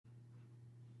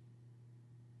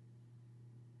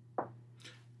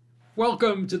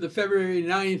Welcome to the February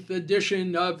 9th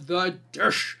edition of the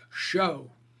Dershow.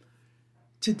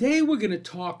 Today we're going to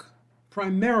talk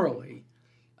primarily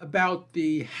about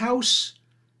the House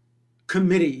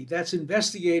committee that's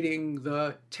investigating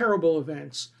the terrible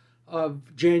events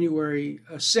of January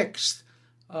 6th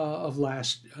of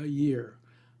last year.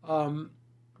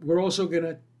 We're also going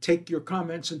to take your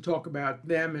comments and talk about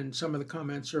them, and some of the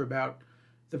comments are about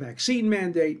the vaccine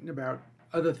mandate and about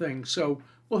other things. So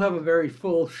we'll have a very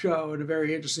full show and a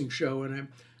very interesting show, and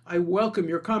I welcome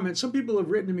your comments. Some people have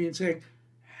written to me and saying,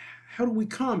 how do we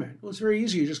comment? Well, it's very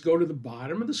easy. You just go to the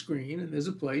bottom of the screen, and there's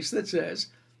a place that says,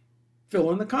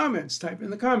 fill in the comments, type in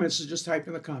the comments. So just type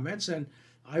in the comments, and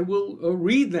I will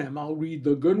read them. I'll read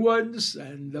the good ones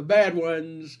and the bad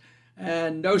ones,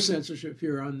 and no censorship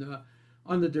here on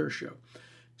the Dershow.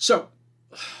 So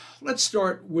let's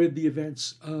start with the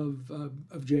events of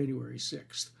January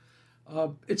 6th.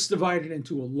 It's divided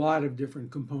into a lot of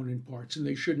different component parts, and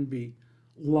they shouldn't be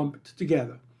lumped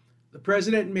together. The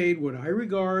president made what I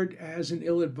regard as an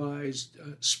ill-advised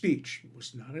speech. It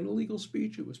was not an illegal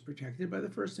speech. It was protected by the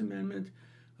First Amendment.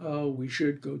 We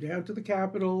should go down to the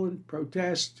Capitol and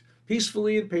protest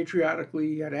peacefully and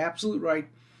patriotically. He had absolute right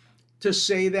to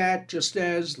say that, just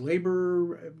as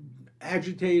labor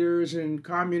agitators and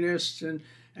communists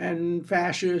and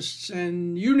fascists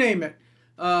and you name it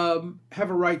have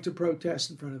a right to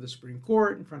protest in front of the Supreme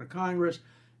Court, in front of Congress.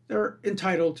 They're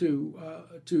entitled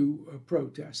to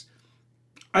protest.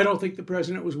 I don't think the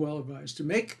president was well advised to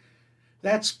make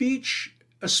that speech,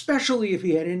 especially if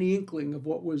he had any inkling of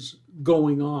what was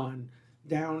going on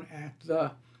down at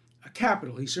the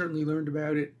Capitol. He certainly learned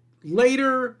about it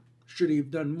later. Should he have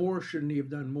done more? Shouldn't he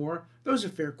have done more? Those are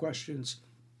fair questions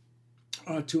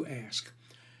to ask.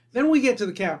 Then we get to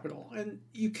the Capitol, and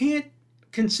you can't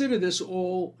consider this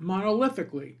all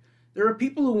monolithically. There are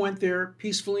people who went there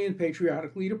peacefully and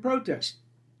patriotically to protest.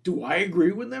 Do I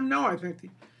agree with them? No, I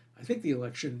think the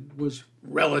election was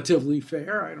relatively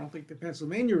fair. I don't think the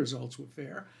Pennsylvania results were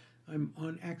fair. I'm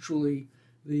on actually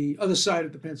the other side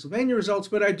of the Pennsylvania results,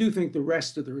 but I do think the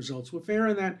rest of the results were fair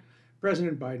and that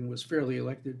President Biden was fairly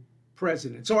elected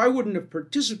president. So I wouldn't have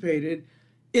participated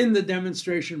in the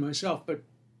demonstration myself, but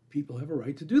people have a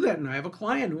right to do that. And I have a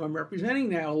client who I'm representing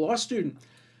now, a law student,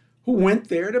 who went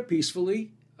there to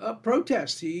peacefully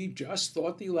protest. He just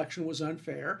thought the election was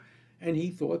unfair, and he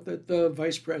thought that the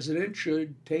vice president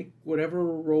should take whatever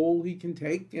role he can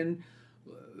take and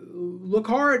look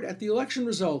hard at the election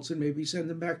results and maybe send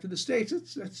them back to the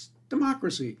states. That's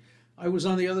democracy. I was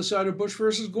on the other side of Bush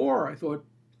versus Gore. I thought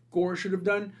Gore should have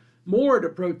done more to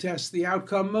protest the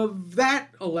outcome of that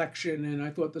election, and I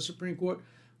thought the Supreme Court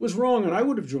was wrong, and I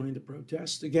would have joined the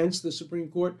protest against the Supreme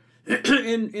Court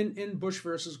in Bush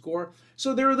versus Gore.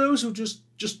 So there are those who just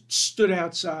stood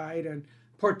outside and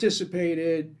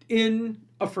participated in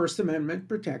a First Amendment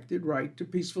protected right to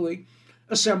peacefully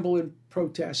assemble and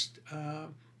protest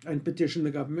and petition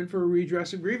the government for a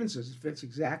redress of grievances. It fits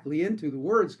exactly into the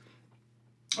words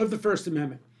of the First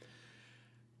Amendment.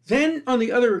 Then on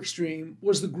the other extreme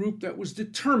was the group that was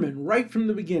determined right from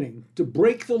the beginning to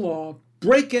break the law,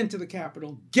 break into the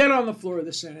Capitol, get on the floor of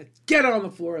the Senate, get on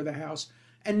the floor of the House,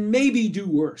 and maybe do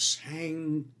worse,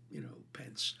 hang,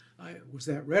 Pence. Was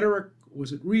that rhetoric?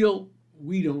 Was it real?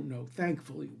 We don't know.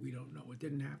 Thankfully, we don't know. It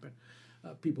didn't happen.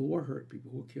 People were hurt. People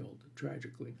were killed,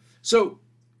 tragically. So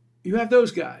you have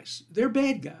those guys. They're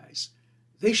bad guys.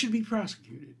 They should be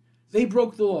prosecuted. They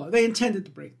broke the law. They intended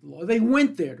to break the law. They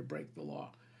went there to break the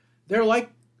law. They're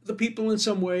like the people in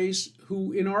some ways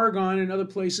who in Oregon and other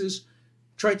places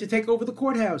tried to take over the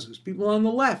courthouses. People on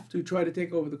the left who try to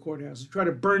take over the courthouses, try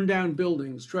to burn down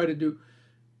buildings, try to do...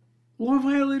 Law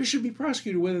violators should be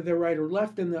prosecuted, whether they're right or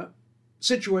left, and the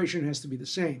situation has to be the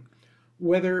same,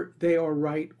 whether they are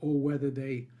right or whether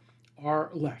they are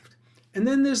left. And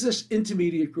then there's this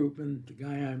intermediate group, and the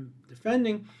guy I'm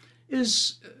defending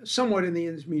is somewhat in the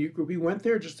intermediate group. He went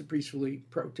there just to peacefully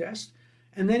protest,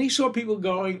 and then he saw people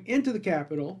going into the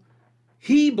Capitol.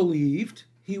 He believed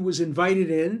he was invited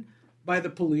in by the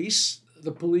police.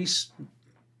 The police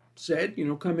said,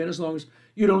 come in as long as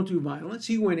you don't do violence.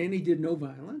 He went in, he did no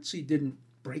violence. He didn't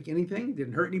break anything, he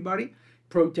didn't hurt anybody,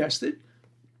 protested.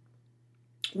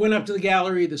 Went up to the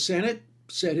gallery of the Senate,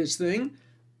 said his thing.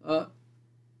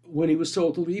 When he was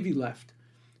told to leave, he left.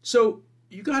 So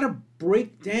you got to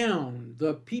break down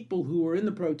the people who were in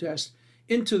the protest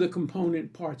into the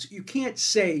component parts. You can't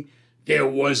say there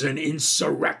was an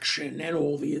insurrection and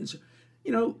all the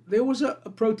there was a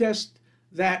protest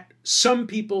that some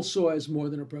people saw as more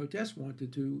than a protest,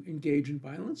 wanted to engage in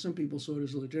violence. Some people saw it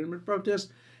as a legitimate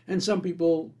protest, and some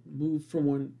people moved from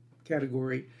one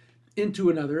category into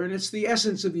another. And it's the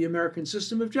essence of the American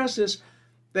system of justice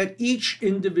that each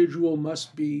individual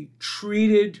must be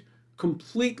treated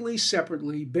completely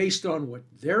separately based on what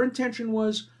their intention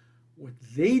was, what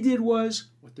they did was,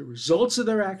 what the results of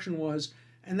their action was,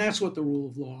 and that's what the rule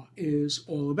of law is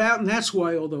all about. And that's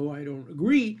why, although I don't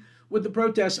agree with the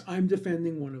protests, I'm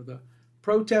defending one of the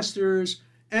protesters,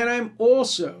 and I'm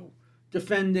also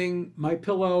defending my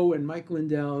pillow and Mike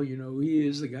Lindell. You know, he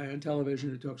is the guy on television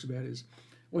who talks about his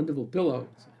wonderful pillow.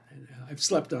 And I've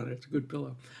slept on it. It's a good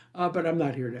pillow. But I'm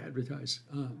not here to advertise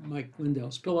Mike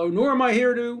Lindell's pillow, nor am I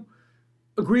here to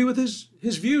agree with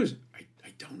his views.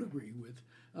 I don't agree with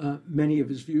many of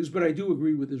his views, but I do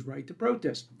agree with his right to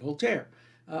protest. Voltaire.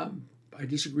 I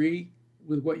disagree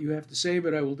with what you have to say,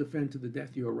 but I will defend to the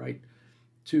death your right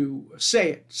to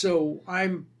say it. So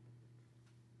I'm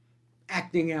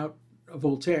acting out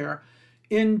Voltaire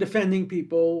in defending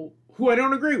people who I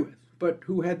don't agree with, but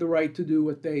who had the right to do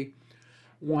what they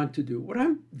want to do. What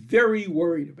I'm very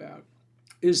worried about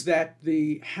is that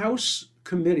the House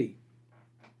committee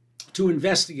to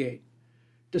investigate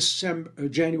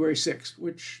January 6th,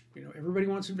 which everybody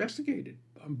wants investigated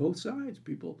on both sides.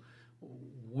 People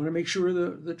want to make sure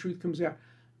the truth comes out.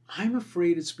 I'm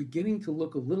afraid it's beginning to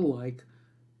look a little like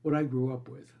what I grew up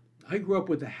with. I grew up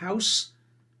with the House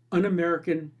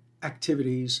Un-American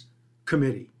Activities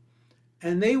Committee,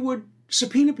 and they would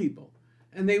subpoena people,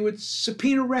 and they would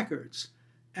subpoena records,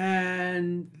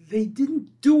 and they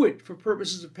didn't do it for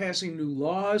purposes of passing new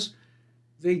laws.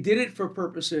 They did it for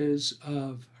purposes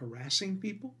of harassing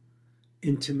people,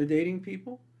 intimidating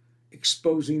people,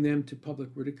 exposing them to public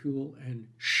ridicule and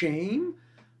shame,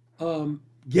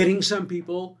 getting some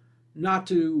people not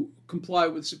to comply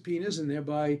with subpoenas and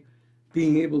thereby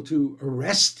being able to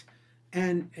arrest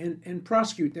and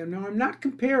prosecute them. Now, I'm not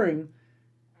comparing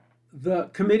the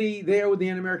committee there with the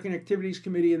Un-American Activities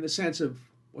Committee in the sense of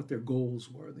what their goals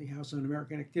were. The House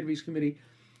Un-American Activities Committee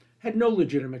had no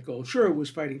legitimate goal. Sure, it was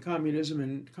fighting communism,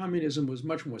 and communism was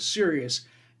much more serious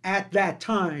at that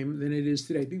time than it is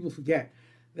today. People forget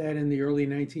that in the early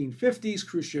 1950s,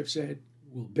 Khrushchev said,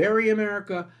 "We'll bury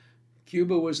America."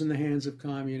 Cuba was in the hands of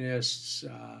communists.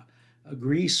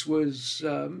 Greece was,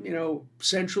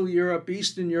 Central Europe,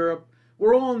 Eastern Europe,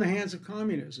 were all in the hands of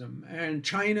communism. And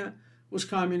China was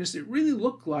communist. It really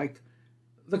looked like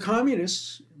the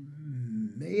communists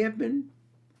may have been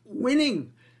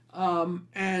winning.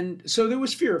 And so there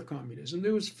was fear of communism.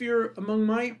 There was fear among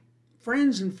my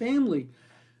friends and family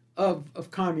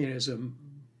of communism.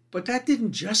 But that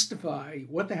didn't justify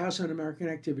what the House Un-American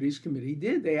Activities Committee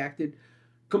did. They acted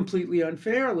completely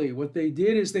unfairly. What they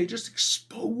did is they just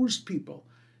exposed people.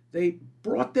 They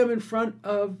brought them in front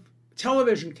of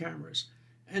television cameras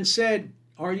and said,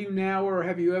 "Are you now or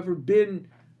have you ever been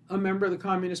a member of the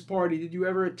Communist Party? Did you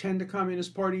ever attend a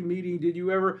Communist Party meeting? Did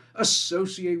you ever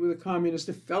associate with a communist,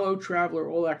 a fellow traveler?"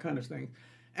 All that kind of thing.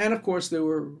 And of course, there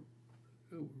were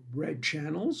red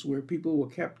channels where people were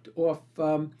kept off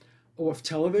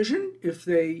television if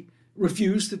they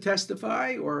refused to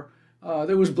testify, or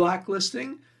there was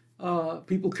blacklisting.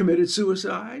 People committed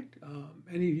suicide.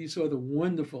 Any of you saw the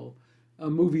wonderful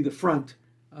movie The Front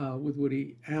with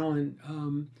Woody Allen,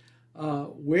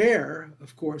 where,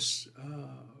 of course,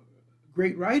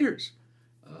 great writers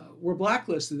were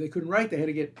blacklisted. They couldn't write. They had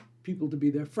to get people to be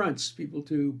their fronts, people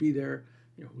to be their,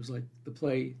 it was like the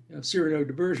play Cyrano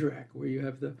de Bergerac, where you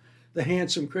have the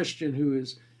handsome Christian who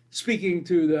is speaking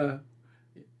to the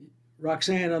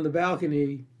Roxanne on the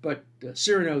balcony, but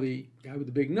Cyrano, the guy with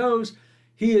the big nose,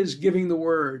 he is giving the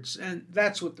words. And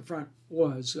that's what the front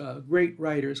was. Great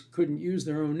writers couldn't use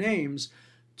their own names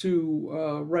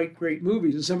to write great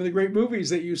movies. And some of the great movies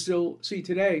that you still see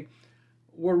today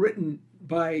were written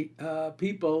by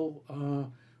people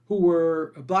who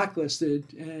were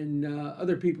blacklisted, and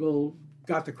other people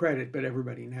got the credit, but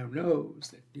everybody now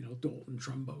knows that, Dalton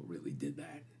Trumbo really did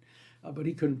that, but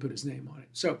he couldn't put his name on it.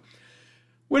 So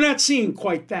we're not seeing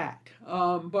quite that.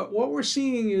 But what we're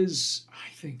seeing is,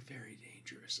 I think, very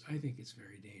dangerous. I think it's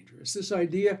very dangerous. This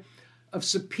idea of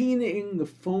subpoenaing the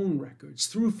phone records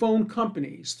through phone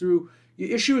companies, you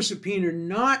issue a subpoena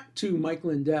not to Mike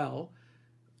Lindell.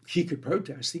 He could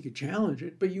protest, he could challenge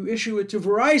it, but you issue it to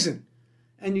Verizon,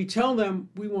 and you tell them,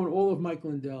 we want all of Mike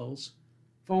Lindell's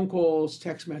phone calls,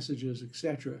 text messages,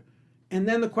 etc. And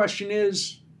then the question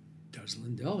is, does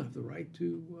Lindell have the right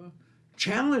to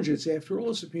challenge it? It's, after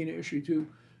all, a subpoena issued to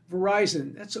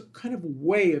Verizon. That's a kind of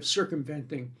way of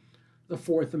circumventing the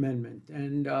Fourth Amendment,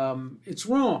 and it's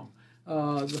wrong.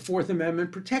 The Fourth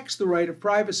Amendment protects the right of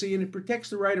privacy, and it protects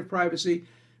the right of privacy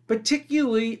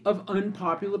particularly of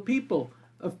unpopular people,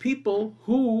 of people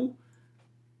who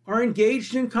are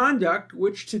engaged in conduct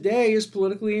which today is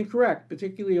politically incorrect,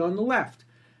 particularly on the left.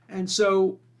 And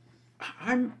so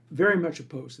I'm very much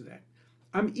opposed to that.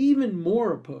 I'm even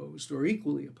more opposed, or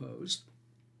equally opposed,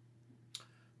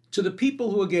 to the people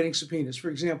who are getting subpoenas. For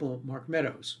example, Mark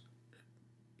Meadows.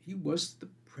 He was the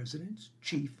president's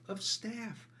chief of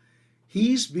staff.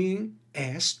 He's being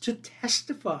asked to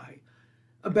testify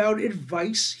about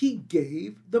advice he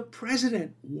gave the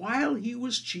president while he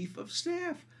was chief of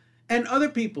staff. And other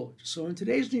people. So in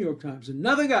today's New York Times,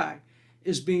 another guy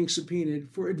is being subpoenaed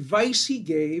for advice he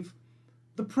gave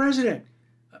the president.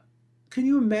 Can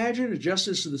you imagine a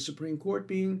justice of the Supreme Court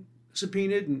being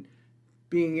subpoenaed and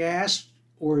being asked,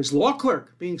 or his law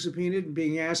clerk being subpoenaed and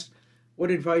being asked,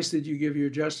 what advice did you give your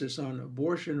justice on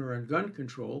abortion or on gun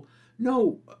control?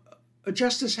 No, a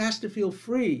justice has to feel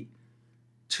free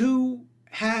to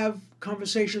have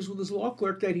conversations with his law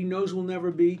clerk that he knows will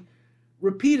never be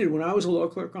repeated. When I was a law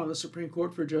clerk on the Supreme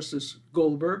Court for Justice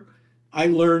Goldberg, I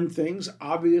learned things.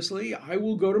 Obviously, I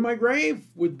will go to my grave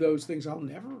with those things. I'll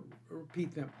never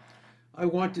repeat them. I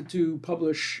wanted to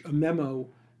publish a memo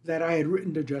that I had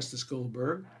written to Justice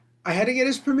Goldberg. I had to get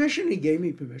his permission. He gave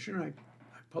me permission. I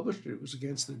published it. It was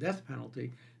against the death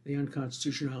penalty, the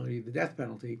unconstitutionality of the death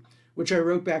penalty, which I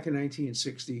wrote back in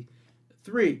 1963.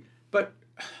 But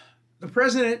the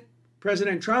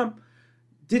President Trump,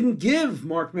 didn't give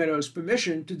Mark Meadows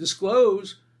permission to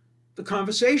disclose the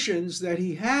conversations that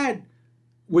he had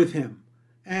with him.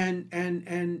 And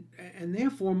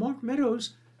therefore, Mark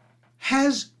Meadows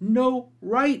has no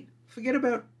right, forget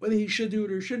about whether he should do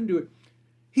it or shouldn't do it,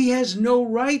 he has no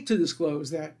right to disclose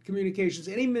that communications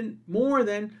any more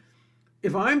than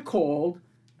if I'm called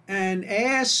and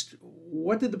asked,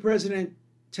 what did the president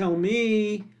tell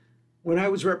me when I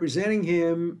was representing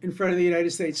him in front of the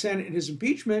United States Senate in his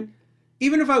impeachment?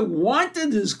 Even if I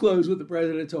wanted to disclose what the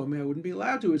president told me, I wouldn't be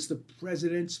allowed to. It's the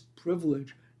president's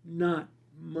privilege, not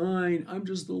mine. I'm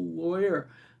just the lawyer.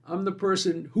 I'm the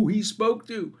person who he spoke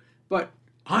to. But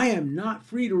I am not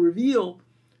free to reveal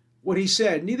what he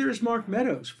said. Neither is Mark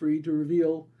Meadows free to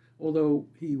reveal, although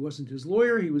he wasn't his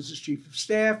lawyer, he was his chief of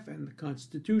staff, and the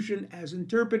Constitution, as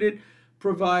interpreted,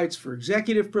 provides for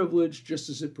executive privilege just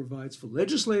as it provides for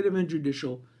legislative and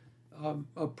judicial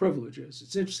privileges.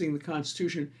 It's interesting, the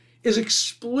Constitution is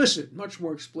explicit, much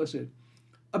more explicit,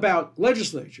 about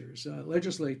legislators.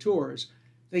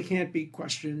 They can't be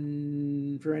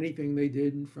questioned for anything they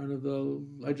did in front of the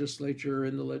legislature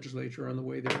and the legislature on the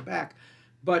way they were back.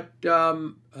 But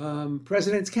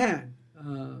presidents can.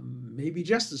 Maybe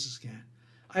justices can.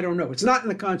 I don't know. It's not in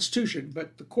the Constitution,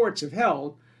 but the courts have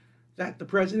held that the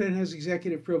president has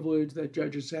executive privilege, that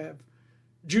judges have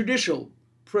judicial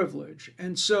privilege.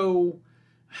 And so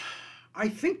I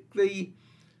think the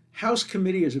House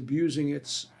committee is abusing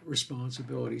its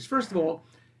responsibilities. First of all,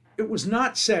 it was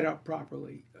not set up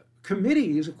properly.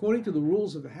 Committees, according to the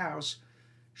rules of the House,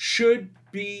 should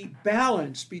be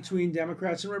balanced between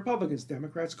Democrats and Republicans.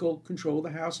 Democrats control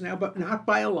the House now, but not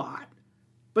by a lot.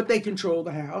 But they control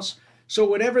the House. So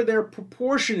whatever their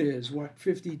proportion is,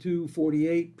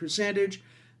 52-48 percentage,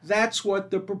 that's what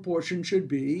the proportion should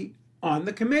be on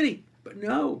the committee. But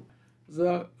no,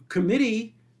 the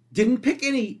committee didn't pick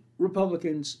any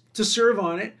Republicans to serve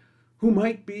on it who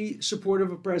might be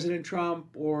supportive of President Trump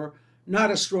or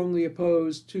not as strongly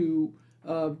opposed to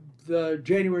the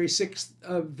January 6th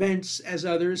events as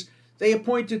others. They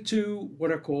appointed two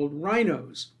what are called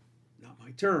rhinos. Not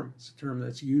my term. It's a term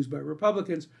that's used by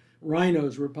Republicans.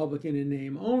 Rhinos, Republican in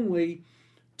name only,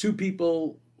 two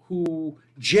people who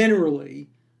generally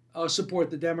support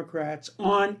the Democrats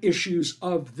on issues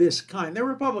of this kind. They're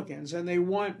Republicans, and they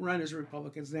run as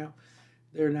Republicans now.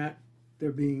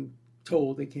 They're being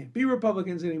told they can't be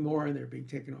Republicans anymore, and they're being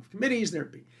taken off committees, they're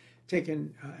being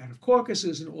taken out of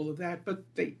caucuses and all of that, but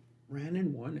they ran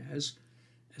and won as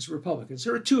Republicans.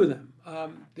 There are two of them.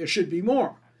 There should be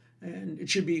more, and it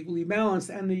should be equally balanced.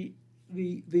 And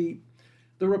the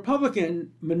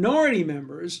Republican minority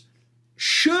members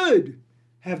should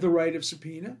have the right of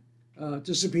subpoena,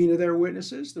 to subpoena their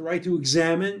witnesses, the right to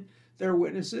examine their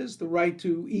witnesses, the right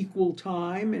to equal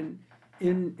time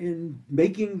in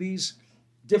making these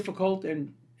difficult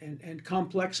and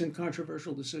complex and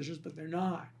controversial decisions, but they're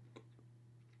not.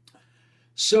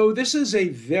 So this is a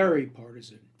very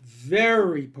partisan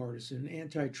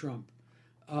anti-Trump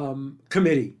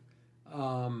committee.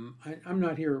 I'm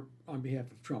not here on behalf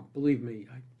of Trump. Believe me,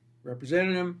 I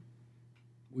represented him.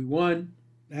 We won.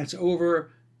 That's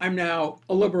over. I'm now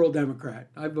a liberal Democrat.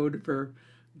 I voted for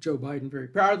Joe Biden very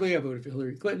proudly. I voted for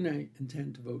Hillary Clinton. I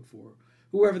intend to vote for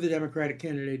whoever the Democratic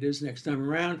candidate is next time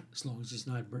around, as long as it's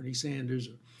not Bernie Sanders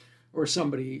or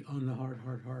somebody on the hard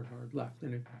left.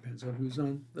 And it depends on who's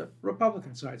on the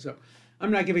Republican side. So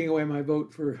I'm not giving away my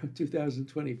vote for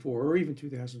 2024 or even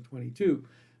 2022,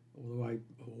 although I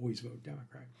always vote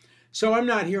Democrat. So I'm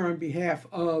not here on behalf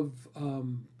of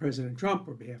President Trump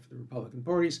or behalf of the Republican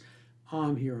parties.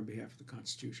 I'm here on behalf of the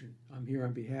Constitution. I'm here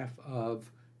on behalf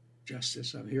of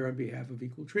justice. I'm here on behalf of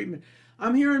equal treatment.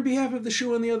 I'm here on behalf of the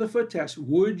shoe on the other foot test.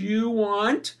 Would you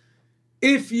want,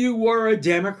 if you were a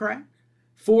Democrat,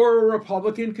 for a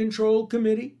Republican-controlled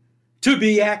committee to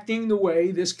be acting the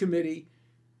way this committee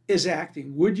is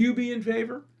acting? Would you be in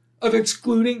favor of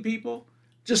excluding people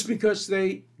just because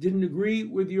they didn't agree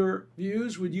with your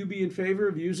views? Would you be in favor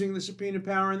of using the subpoena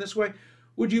power in this way?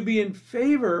 Would you be in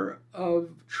favor of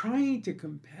trying to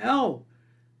compel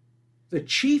the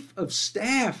chief of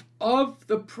staff of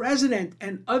the president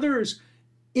and others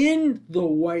in the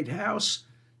White House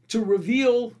to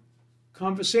reveal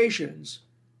conversations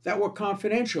that were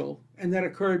confidential and that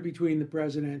occurred between the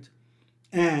president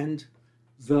and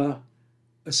the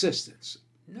assistants?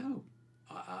 No,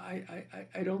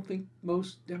 I don't think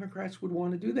most Democrats would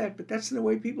want to do that, but that's the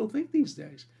way people think these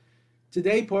days.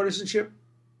 Today, partisanship,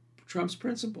 Trump's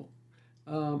principle.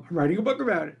 I'm writing a book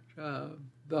about it,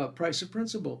 The Price of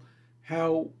Principle,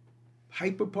 how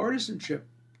hyper-partisanship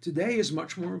today is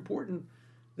much more important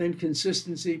than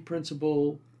consistency,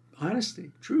 principle,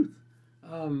 honesty, truth.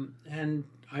 And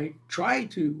I try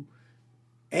to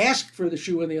ask for the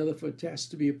shoe on the other foot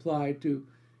test to be applied to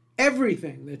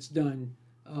everything that's done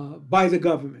by the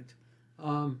government,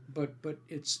 but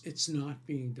it's not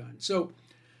being done. So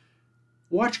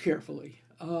watch carefully.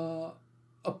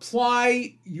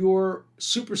 Apply your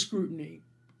super scrutiny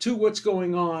to what's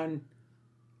going on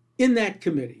in that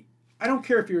committee. I don't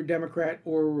care if you're a Democrat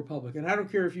or a Republican. I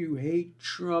don't care if you hate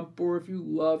Trump or if you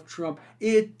love Trump.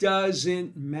 It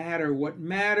doesn't matter. What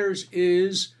matters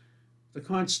is the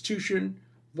Constitution,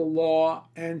 the law,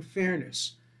 and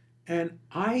fairness. And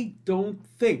I don't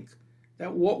think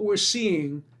that what we're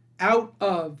seeing out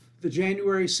of the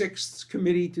January 6th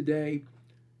committee today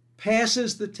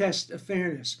passes the test of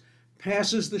fairness,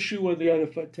 passes the shoe on the other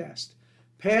foot test,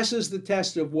 passes the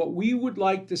test of what we would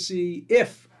like to see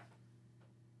if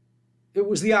it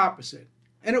was the opposite.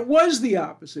 And it was the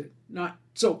opposite not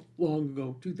so long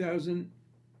ago, 2000,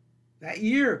 that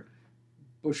year,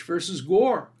 Bush versus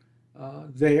Gore.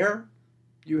 There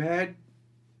you had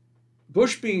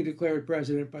Bush being declared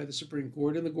president by the Supreme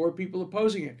Court and the Gore people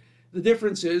opposing it. The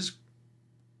difference is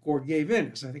Gore gave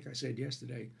in, as I think I said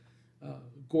yesterday.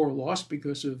 Gore lost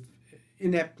because of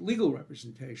inept legal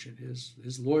representation.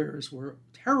 His lawyers were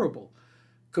terrible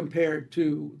compared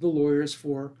to the lawyers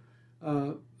for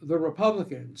the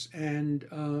Republicans, and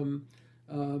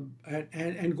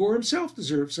Gore himself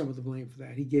deserved some of the blame for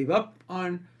that. He gave up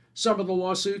on some of the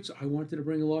lawsuits. I wanted to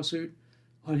bring a lawsuit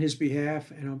on his behalf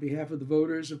and on behalf of the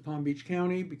voters of Palm Beach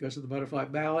County because of the butterfly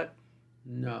ballot.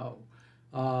 No.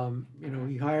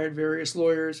 He hired various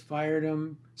lawyers, fired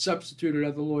them, substituted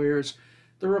other lawyers.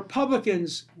 The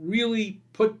Republicans really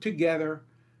put together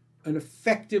an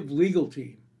effective legal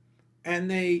team, and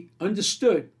they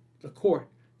understood the court.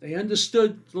 They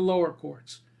understood the lower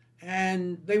courts,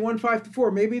 and they won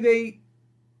 5-4. Maybe they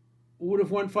would have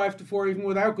won 5-4 even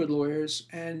without good lawyers,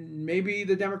 and maybe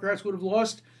the Democrats would have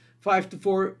lost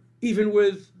 5-4 even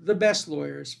with the best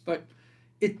lawyers. But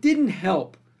it didn't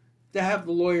help to have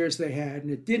the lawyers they had,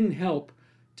 and it didn't help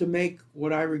to make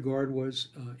what I regard was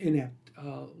inept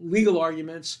legal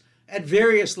arguments at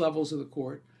various levels of the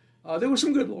court. There were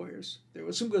some good lawyers.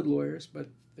 But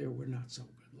there were not so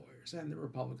good lawyers, and the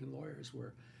Republican lawyers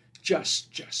were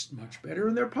just much better.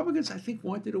 And the Republicans, I think,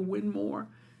 wanted to win more.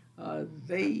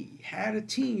 They had a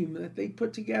team that they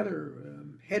put together,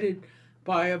 headed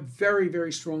by a very,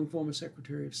 very strong former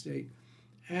Secretary of State.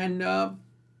 And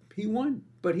he won,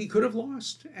 but he could have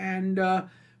lost. And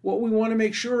what we want to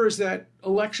make sure is that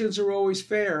elections are always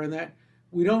fair and that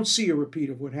we don't see a repeat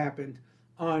of what happened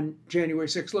on January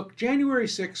 6th. Look, January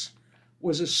 6th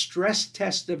was a stress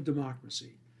test of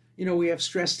democracy. We have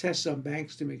stress tests on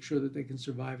banks to make sure that they can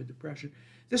survive a depression.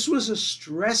 This was a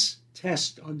stress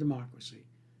test on democracy,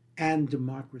 and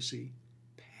democracy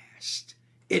passed.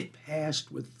 It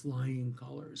passed with flying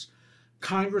colors.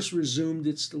 Congress resumed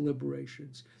its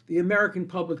deliberations. The American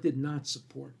public did not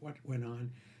support what went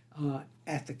on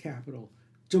at the Capitol.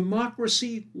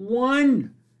 Democracy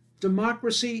won.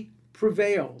 Democracy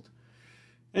prevailed.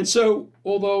 And so,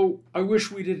 although I wish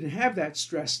we didn't have that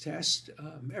stress test,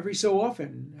 every so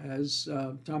often, as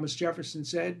Thomas Jefferson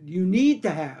said, you need to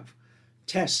have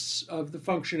tests of the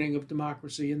functioning of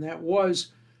democracy, and that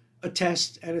was a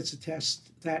test, and it's a test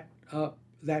that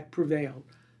prevailed.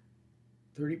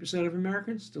 30% of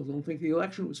Americans still don't think the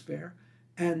election was fair.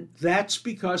 And that's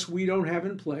because we don't have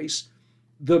in place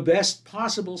the best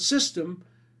possible system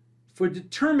for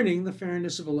determining the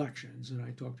fairness of elections. And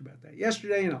I talked about that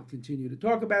yesterday, and I'll continue to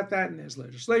talk about that. And there's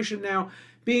legislation now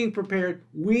being prepared.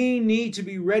 We need to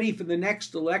be ready for the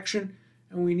next election,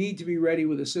 and we need to be ready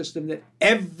with a system that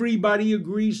everybody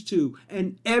agrees to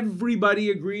and everybody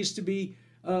agrees to be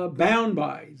bound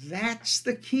by. That's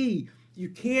the key. You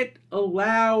can't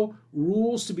allow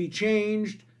rules to be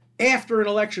changed after an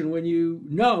election when you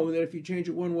know that if you change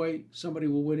it one way, somebody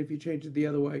will win. If you change it the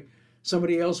other way,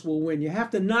 somebody else will win. You have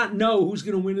to not know who's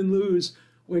going to win and lose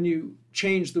when you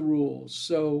change the rules.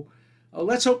 So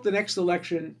let's hope the next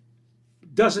election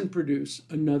doesn't produce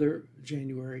another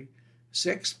January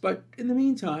 6th. But in the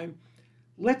meantime,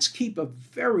 let's keep a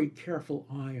very careful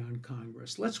eye on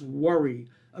Congress. Let's worry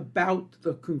about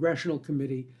the Congressional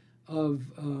Committee of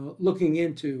looking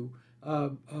into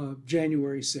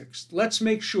January 6th. Let's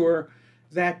make sure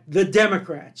that the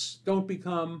Democrats don't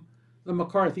become the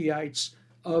McCarthyites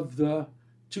of the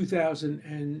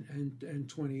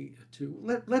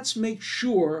 2022. Let's make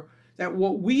sure that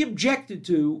what we objected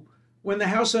to when the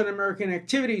House Un-American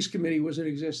Activities Committee was in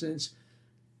existence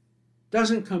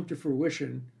doesn't come to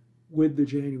fruition with the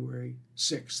January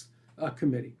 6th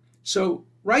committee. So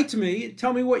write to me,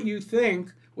 tell me what you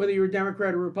think, whether you're a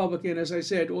Democrat or Republican. As I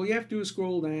said, all you have to do is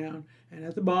scroll down, and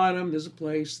at the bottom there's a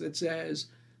place that says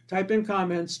type in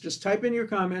comments. Just type in your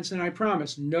comments, and I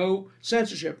promise no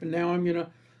censorship. And now I'm going to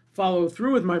follow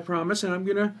through with my promise, and I'm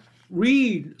going to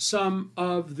read some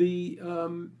of the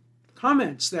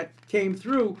comments that came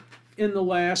through in the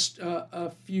last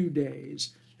few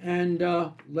days. And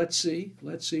let's see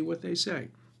what they say.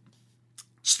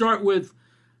 Start with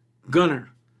Gunnar.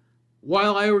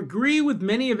 While I agree with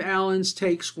many of Alan's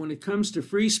takes when it comes to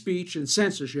free speech and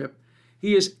censorship,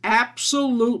 he is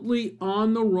absolutely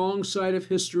on the wrong side of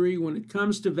history when it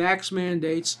comes to vax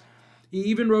mandates. He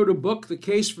even wrote a book, The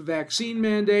Case for Vaccine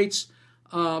Mandates.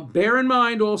 Bear in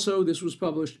mind also, this was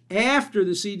published after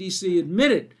the CDC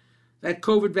admitted that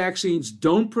COVID vaccines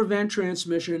don't prevent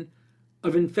transmission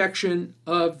of infection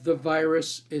of the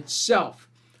virus itself.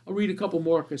 I'll read a couple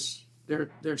more because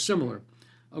they're similar.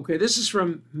 Okay, this is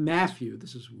from Matthew.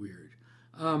 This is weird.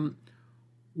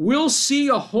 We'll see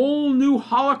a whole new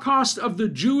Holocaust of the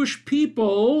Jewish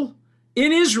people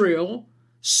in Israel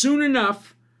soon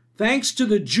enough, thanks to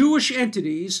the Jewish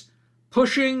entities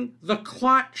pushing the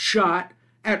clot shot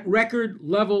at record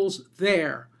levels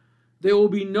there. There will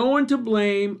be no one to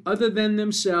blame other than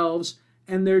themselves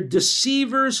and their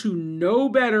deceivers who know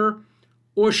better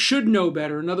or should know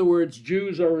better. In other words,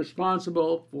 Jews are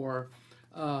responsible for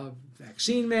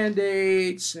vaccine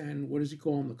mandates and what does he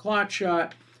call them, the clot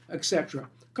shot, etc.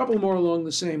 A couple more along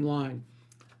the same line.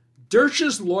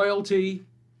 Dershow's loyalty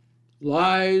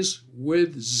lies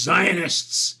with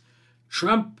Zionists.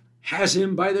 Trump has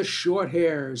him by the short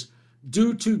hairs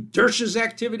due to Dershow's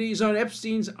activities on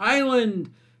Epstein's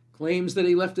island. Claims that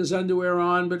he left his underwear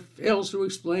on, but fails to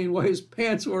explain why his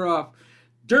pants were off.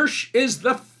 Dersh is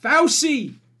the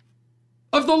Fauci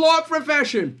of the law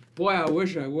profession. Boy, I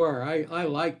wish I were. I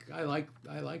like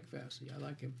Fauci. I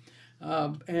like him.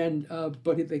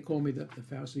 But they call me the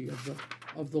Fauci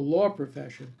of the law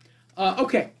profession.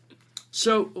 Okay,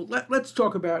 so let's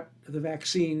talk about the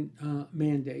vaccine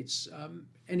mandates.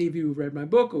 Any of you who've read my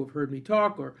book or have heard me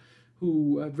talk or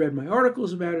who have read my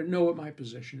articles about it know what my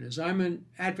position is. I'm an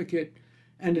advocate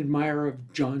and admirer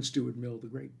of John Stuart Mill, the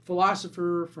great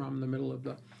philosopher from the middle of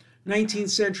the 19th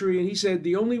century, and he said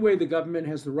the only way the government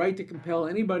has the right to compel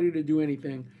anybody to do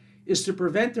anything is to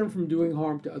prevent them from doing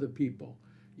harm to other people.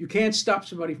 You can't stop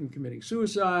somebody from committing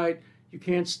suicide. You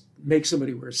can't make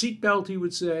somebody wear a seatbelt, he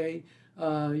would say.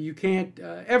 You can't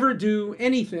ever do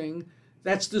anything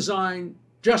that's designed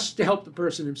just to help the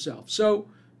person himself. So,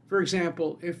 for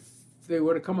example, if they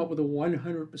were to come up with a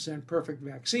 100% perfect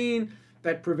vaccine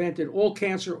that prevented all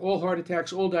cancer, all heart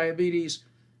attacks, all diabetes,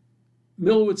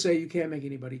 Mill would say you can't make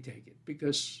anybody take it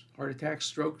because heart attacks,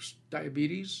 strokes,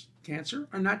 diabetes, cancer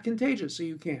are not contagious, so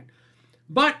you can't.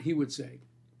 But, he would say,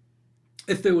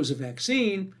 if there was a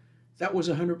vaccine that was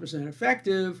 100%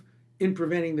 effective in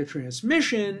preventing the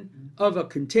transmission of a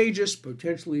contagious,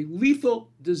 potentially lethal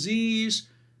disease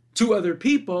to other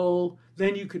people,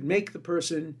 then you could make the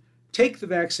person take the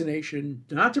vaccination,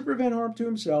 not to prevent harm to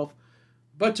himself,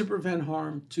 but to prevent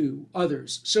harm to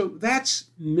others. So that's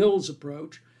Mill's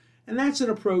approach, and that's an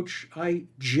approach I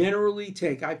generally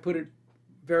take. I put it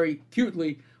very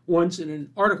cutely once in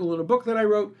an article in a book that I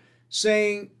wrote,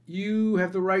 saying you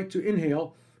have the right to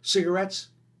inhale cigarettes,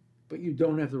 but you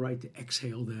don't have the right to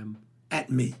exhale them at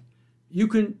me. You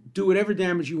can do whatever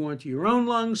damage you want to your own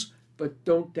lungs, but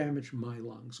don't damage my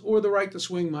lungs. Or the right to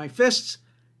swing my fists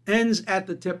ends at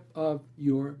the tip of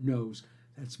your nose.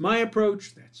 That's my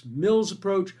approach. That's Mill's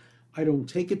approach. I don't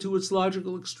take it to its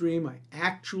logical extreme. I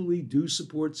actually do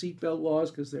support seatbelt laws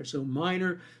because they're so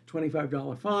minor.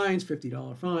 $25 fines,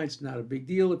 $50 fines, not a big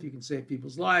deal if you can save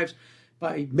people's lives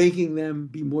by making them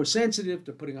be more sensitive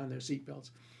to putting on their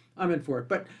seatbelts. I'm in for it.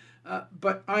 But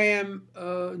I am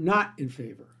not in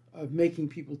favor of making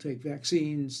people take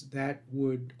vaccines that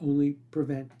would only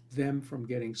prevent them from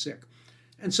getting sick.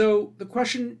 And so the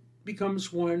question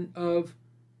becomes one of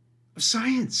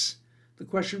science. The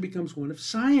question becomes one of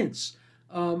science.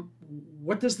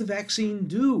 What does the vaccine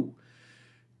do?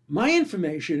 My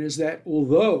information is that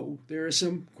although there is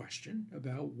some question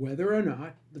about whether or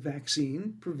not the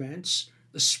vaccine prevents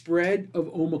the spread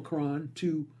of Omicron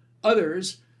to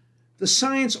others, the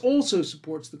science also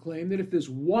supports the claim that if there's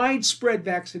widespread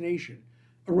vaccination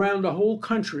around the whole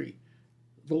country,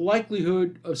 the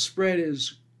likelihood of spread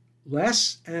is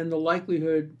less and the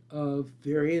likelihood of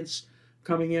variants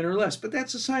coming in are less. But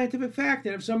that's a scientific fact,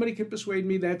 and if somebody can persuade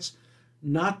me that's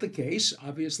not the case,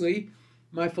 obviously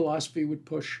my philosophy would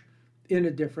push in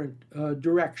a different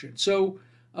direction. So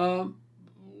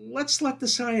let's let the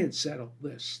science settle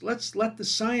this. Let's let the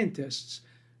scientists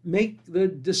make the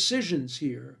decisions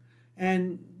here.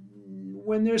 And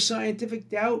when there's scientific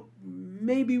doubt,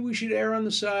 maybe we should err on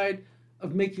the side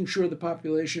of making sure the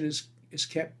population is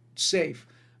kept safe.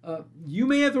 You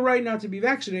may have the right not to be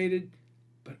vaccinated,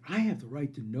 but I have the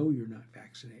right to know you're not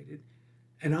vaccinated.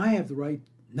 And I have the right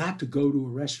not to go to a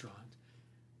restaurant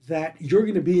that you're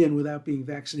going to be in without being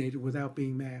vaccinated, without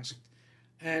being masked.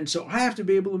 And so I have to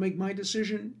be able to make my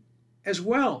decision as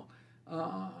well.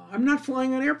 I'm not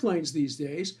flying on airplanes these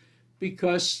days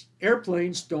because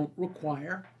airplanes don't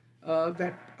require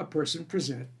that a person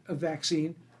present a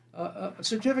vaccine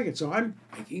certificate. So I'm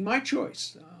making my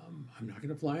choice. I'm not going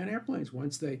to fly on airplanes.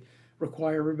 Once they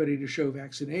require everybody to show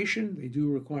vaccination, they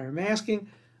do require masking,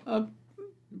 I'll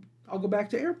go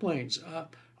back to airplanes.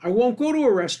 I won't go to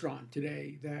a restaurant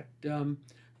today that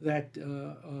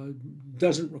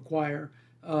doesn't require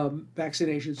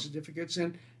vaccination certificates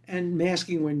and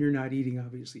masking when you're not eating.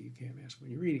 Obviously, you can't mask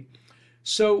when you're eating.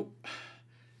 So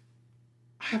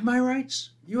I have my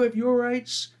rights. You have your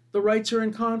rights. The rights are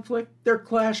in conflict. They're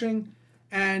clashing.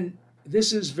 And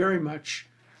this is very much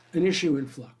an issue in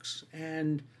flux.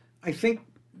 And I think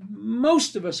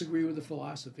most of us agree with the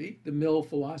philosophy, the Mill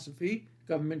philosophy.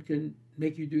 Government can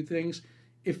make you do things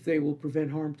if they will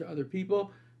prevent harm to other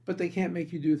people, but they can't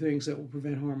make you do things that will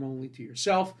prevent harm only to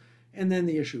yourself. And then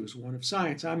the issue is one of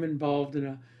science. I'm involved in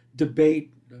a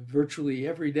debate virtually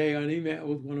every day on email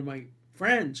with one of my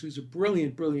friends who's a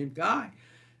brilliant, brilliant guy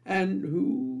and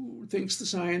who thinks the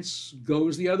science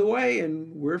goes the other way,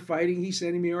 and we're fighting. He's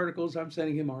sending me articles, I'm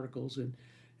sending him articles,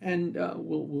 and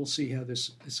we'll see how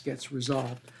this gets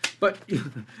resolved. But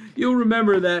you'll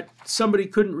remember that somebody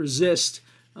couldn't resist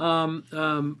when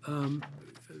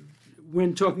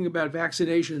talking about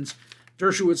vaccinations.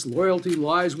 Dershowitz loyalty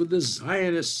lies with the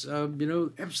Zionists,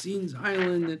 Epstein's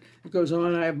Island, and it goes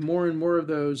on. I have more and more of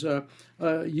those.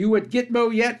 You at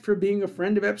Gitmo yet for being a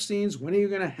friend of Epstein's? When are you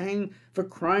going to hang for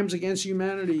crimes against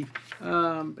humanity?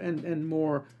 And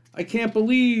more. I can't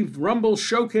believe Rumble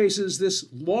showcases this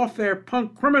lawfare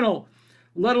punk criminal,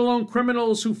 let alone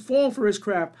criminals who fall for his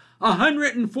crap.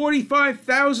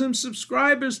 145,000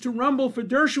 subscribers to Rumble for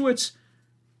Dershowitz.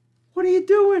 What are you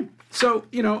doing? So,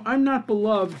 I'm not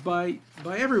beloved by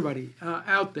everybody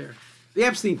out there. The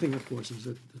Epstein thing, of course, was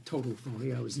a total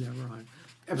phony. I was never on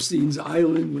Epstein's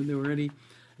Island when there were any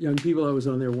young people. I was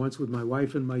on there once with my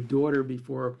wife and my daughter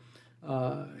before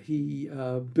he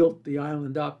built the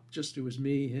island up. Just it was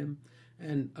me, him,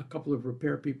 and a couple of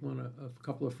repair people and a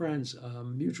couple of friends,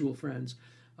 mutual friends,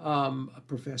 a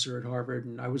professor at Harvard.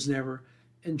 And I was never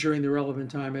during the relevant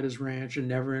time at his ranch and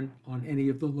never on any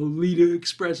of the Lolita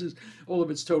Expresses. All of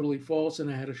it's totally false,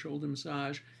 and I had a shoulder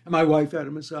massage, and my wife had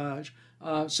a massage.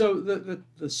 So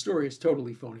the story is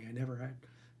totally phony. I never had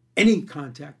any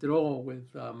contact at all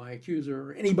with my accuser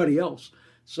or anybody else.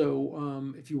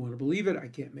 So if you want to believe it, I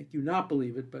can't make you not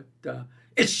believe it, but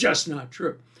it's just not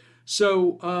true.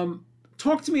 So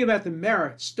talk to me about the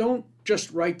merits. Don't just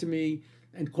write to me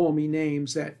and call me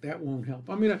names. That won't help.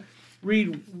 I'm going to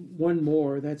read one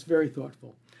more that's very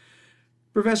thoughtful.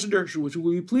 Professor Dershowitz,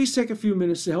 will you please take a few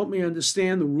minutes to help me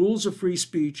understand the rules of free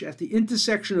speech at the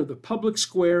intersection of the public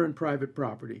square and private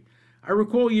property? I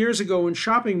recall years ago when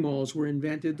shopping malls were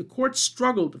invented, the courts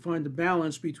struggled to find a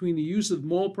balance between the use of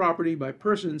mall property by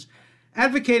persons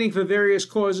advocating for various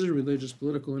causes, religious,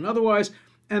 political, and otherwise,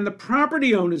 and the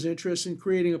property owner's interest in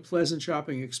creating a pleasant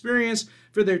shopping experience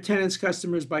for their tenants'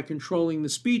 customers by controlling the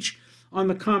speech on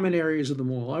the common areas of the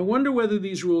mall. I wonder whether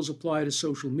these rules apply to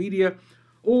social media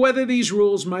or whether these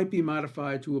rules might be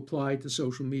modified to apply to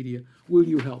social media. Will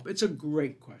you help? It's a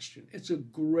great question. It's a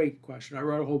great question. I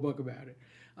wrote a whole book about it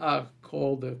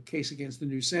called The Case Against the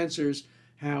New Censors,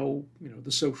 how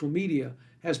the social media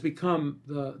has become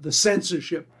the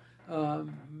censorship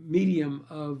medium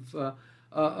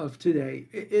of today.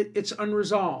 It's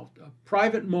unresolved.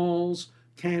 Private malls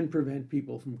can prevent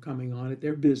people from coming on it.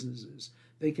 They're businesses.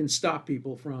 They can stop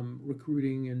people from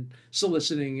recruiting and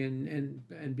soliciting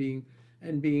and being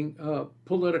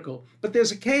political. But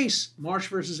there's a case, Marsh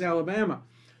versus Alabama,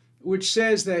 which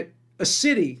says that a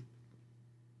city,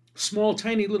 small,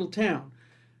 tiny little town,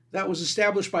 that was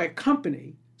established by a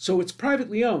company, so it's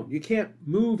privately owned. You can't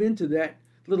move into that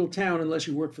little town unless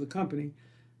you work for the company.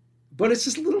 But it's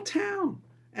this little town,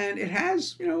 and it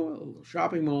has, a little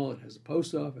shopping mall. It has a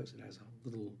post office. It has a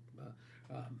little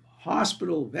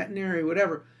hospital, veterinary,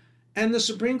 whatever. And the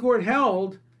Supreme Court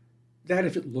held that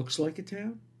if it looks like a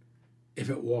town, if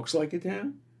it walks like a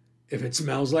town, if it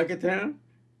smells like a town,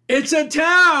 it's a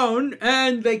town,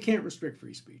 and they can't restrict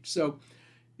free speech. So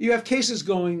you have cases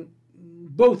going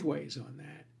both ways on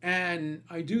that. And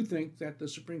I do think that the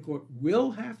Supreme Court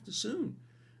will have to soon,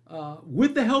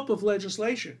 with the help of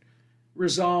legislation,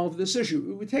 resolve this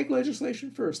issue. We take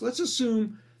legislation first. Let's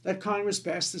assume that Congress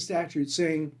passed a statute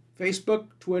saying Facebook,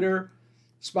 Twitter,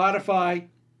 Spotify,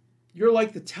 you're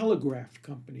like the telegraph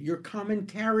company. You're common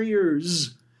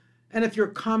carriers. And if you're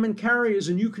common carriers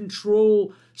and you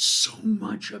control so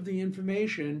much of the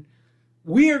information,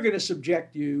 we are going to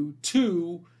subject you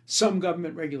to some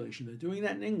government regulation. They're doing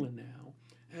that in England now.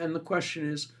 And the question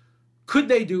is, could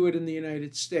they do it in the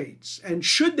United States? And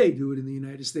should they do it in the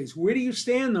United States? Where do you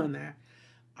stand on that?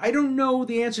 I don't know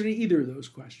the answer to either of those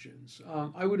questions.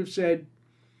 I would have said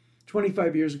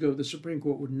 25 years ago, the Supreme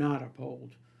Court would not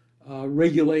uphold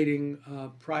regulating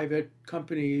private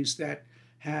companies that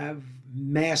have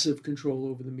massive control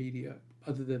over the media,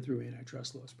 other than through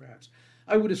antitrust laws, perhaps.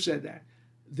 I would have said that.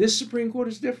 This Supreme Court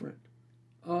is different.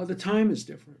 The time is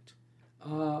different.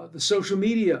 The social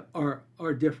media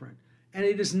are different. And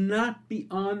it is not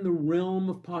beyond the realm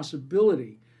of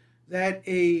possibility that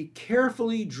a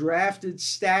carefully drafted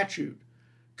statute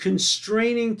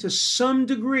constraining to some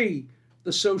degree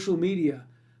the social media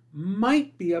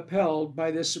might be upheld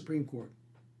by this Supreme Court.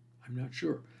 I'm not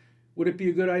sure. Would it be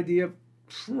a good idea?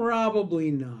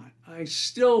 Probably not. I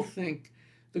still think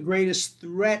the greatest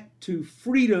threat to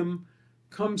freedom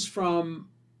comes from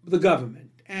the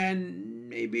government. And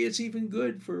maybe it's even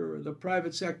good for the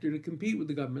private sector to compete with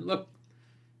the government. Look,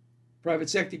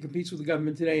 private sector competes with the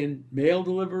government today in mail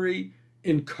delivery,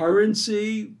 in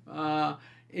currency,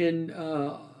 in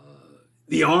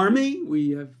the Army.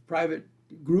 We have private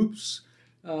groups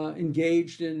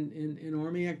engaged in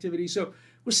Army activity. So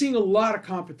we're seeing a lot of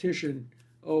competition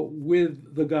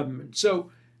with the government. So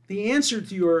the answer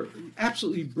to your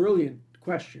absolutely brilliant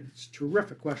question, it's a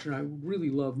terrific question. I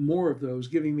really love more of those,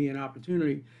 giving me an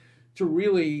opportunity to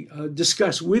really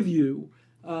discuss with you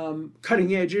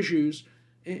cutting edge issues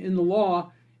in the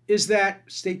law, is that,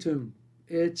 stay tuned,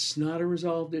 it's not a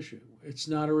resolved issue. It's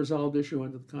not a resolved issue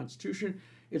under the Constitution.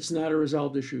 It's not a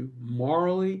resolved issue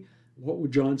morally. What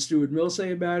would John Stuart Mill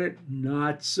say about it?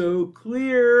 Not so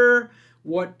clear.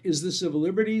 What is the civil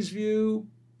liberties view?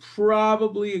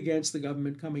 Probably against the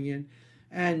government coming in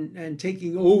and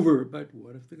taking over. But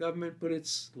what if the government put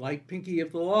its light pinky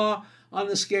of the law on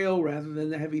the scale rather than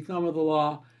the heavy thumb of the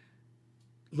law?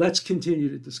 Let's continue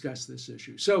to discuss this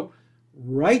issue. So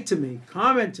write to me,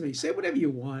 comment to me, say whatever you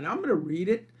want. I'm going to read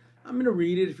it. I'm going to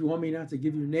read it. If you want me not to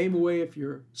give your name away, if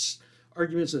your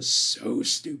arguments are so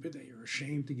stupid that you're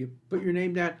ashamed to put your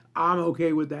name down, I'm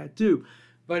okay with that too.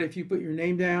 But if you put your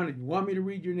name down and you want me to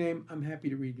read your name, I'm happy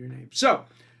to read your name. So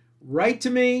write to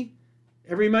me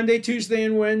every Monday, Tuesday,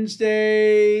 and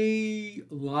Wednesday,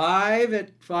 live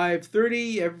at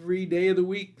 5:30 every day of the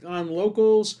week on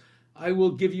Locals. I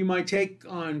will give you my take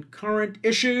on current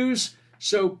issues.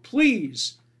 So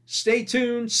please stay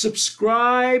tuned,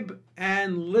 subscribe,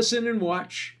 and listen and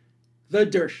watch The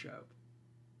Dershow.